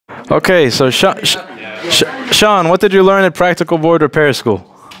Okay, so Sean, what did you learn at Practical Board Repair School?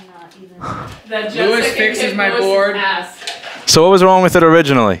 Lewis fixes my board. So what was wrong with it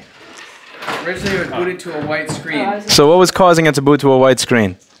originally? Originally, it was booted to a white screen. So what was causing it to boot to a white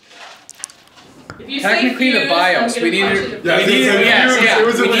screen? Technically, the BIOS. We need to. It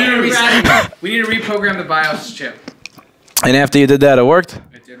was a fuse. We need to reprogram the BIOS chip. And after you did that, it worked?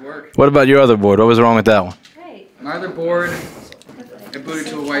 It did work. What about your other board? What was wrong with that one? My other board, it booted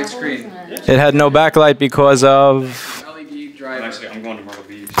to a white screen. It had no backlight because of... LED driver. Actually, I'm going to Myrtle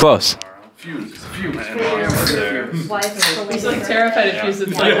Beach. Close. Fuse. He's like terrified of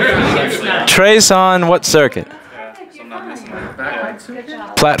fuses. Trace on what circuit? So I'm not missing that.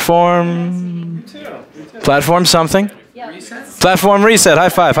 Backlight. Platform something? Reset. Platform reset. High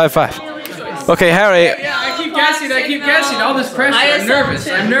five, high five. Okay, Harry, Yeah, I keep guessing. All this pressure.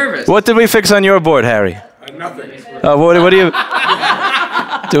 I'm nervous. what did we fix on your board, Harry? Nothing. What do you...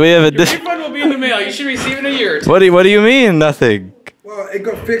 Do we have a... Refund will be in the mail. You should receive it in a year or two. What do you mean, nothing? Well, it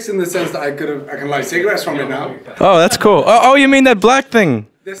got fixed in the sense that I can light cigarettes from it now. Oh, that's cool. Oh, you mean that black thing?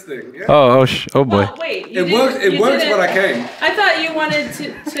 This thing, yeah. Oh boy. Oh, wait. It works when I came. I thought you wanted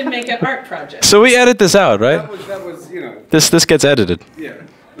to make an art project. So we edit this out, right? That was, you know, This gets edited. yeah.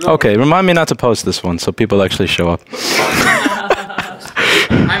 Okay, remind me not to post this one so people actually show up.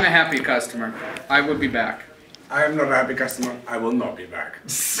 I'm a happy customer. I will be back. I am not a happy customer. I will not be back.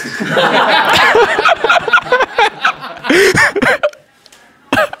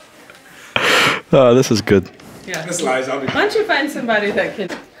 Oh, this is good. Yeah. This lies. I'll be Why don't you find somebody that can...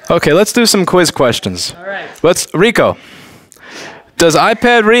 Okay, let's do some quiz questions. All right. Rico, does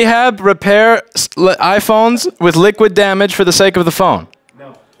iPad Rehab repair iPhones with liquid damage for the sake of the phone?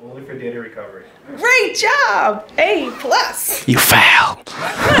 No, only for data recovery. Great job! A+. You fail.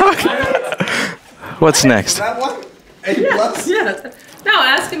 What's next? That one? A+? Yeah. Now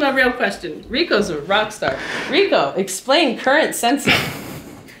ask him a real question. Rico's a rock star. Rico, explain current sensing.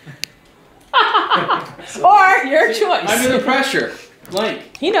 Or your choice. Under the pressure.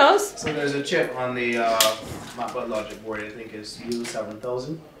 Blank. He knows. So there's a chip on the MacBook Logic board, I think it's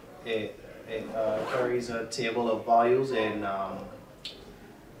U7000. It carries a table of values in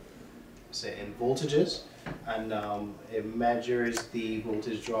voltages, and it measures the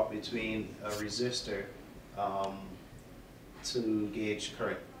voltage drop between a resistor to gauge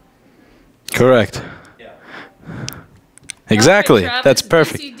current. Correct. Yeah. Exactly. Travis, That's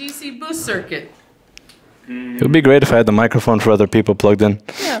perfect. DC boost circuit. It would be great if I had the microphone for other people plugged in.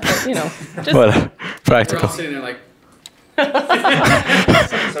 Yeah, but you know, just But We're practical. all sitting there like,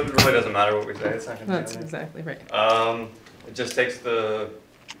 So it really doesn't matter what we say. It's not gonna that's do anything. exactly right. It just takes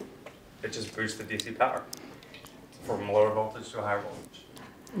it just boosts the DC power from lower voltage to a higher voltage.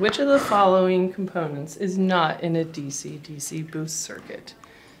 Which of the following components is not in a DC-DC boost circuit?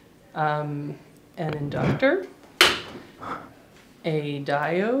 An inductor, a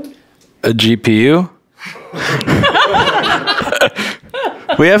diode, A GPU?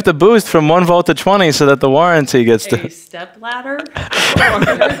 We have to boost from 1 volt to 20 so that the warranty gets a to... step ladder,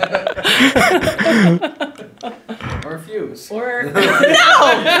 or a fuse. or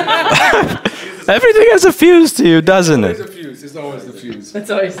Everything has a fuse to you, doesn't It's it? a fuse. It's always the fuse. that's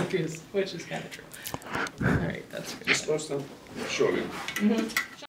always the fuse, which is kind of true. All right, that's good. Just close them. Surely.